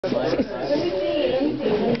You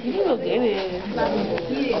will get it.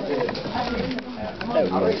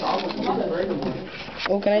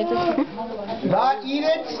 Oh, can I eat this? Do not eat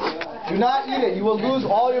it. Do not eat it. You will lose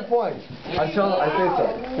all your points until I say so.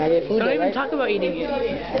 Can I get food? Don't even talk about eating it.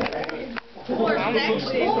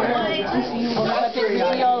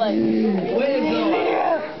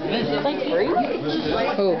 It's like free?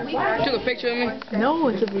 Who? Took a picture of me? No,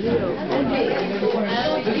 it's a video.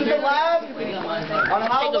 This is the lab on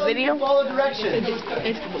how well you follow directions.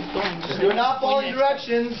 If you're not following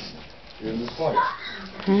directions, you're in this point.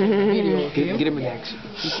 Get him an X.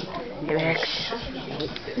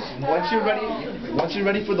 Once you're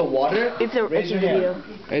ready for the water, It's a video.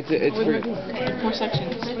 It's for 4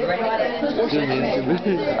 sections.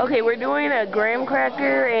 Okay, we're doing a graham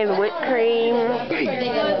cracker and whipped cream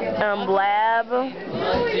blab.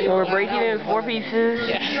 We're breaking it in 4 pieces.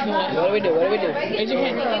 What do we do? Raise your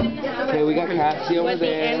hand. Okay, we got Cassie over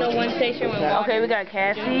there. Okay, we got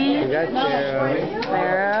Cassie. We got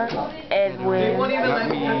Sarah. Edwin.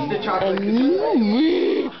 and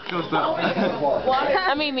me.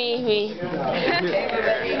 I mean me.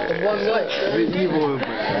 The evil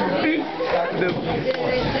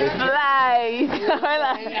Lies.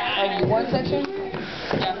 One section?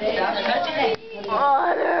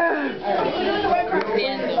 Order.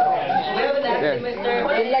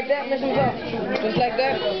 Just like that, Mr. Buck. Just like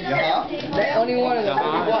that. Only one of them.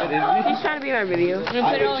 He's trying to be in our video. Too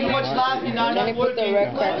much laughing, not Let me enough put the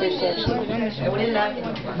red cracker section.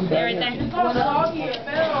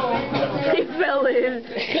 He fell in.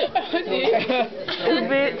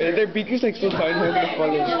 Their beak is like so tiny, I'm gonna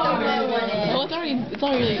fall in. Oh, it's already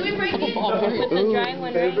like a ball. Put the dry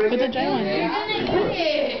one, right? Put the dry one.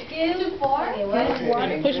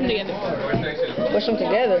 Push them together. Push them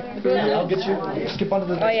together. I'll get you. Skip onto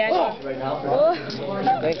the. Oh yeah. Oh.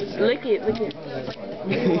 Lick it.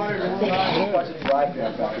 You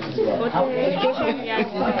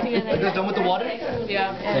guys done with the water?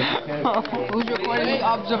 Yeah. Who's recording?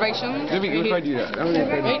 Observations? Let me record you that.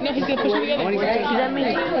 Wait, no, he's gonna push it together. What does that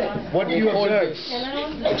mean? What do you observe?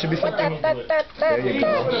 It should be something. There you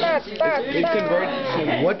go. It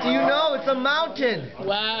converts. What do you know? It's a mountain.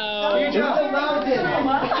 Wow. It's a mountain.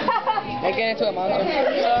 I get into a mountain.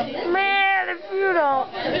 Man, if you don't.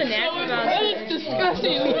 It's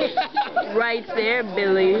disgusting. Right there,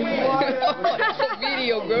 Billy. That's a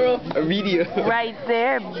video, girl. A video. Right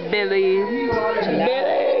there, Billy.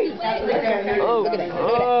 Billy. Oh. Look at that.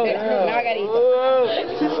 Now I gotta eat them.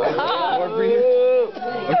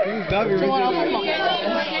 Okay, stop your video. Let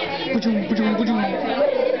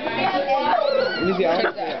me see.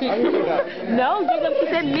 I'm gonna see that. No, Jacob, he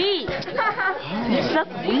said meat. You suck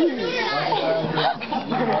weed.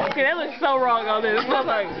 Okay, that looks so wrong on this. I'm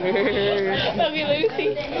like, okay, let me see.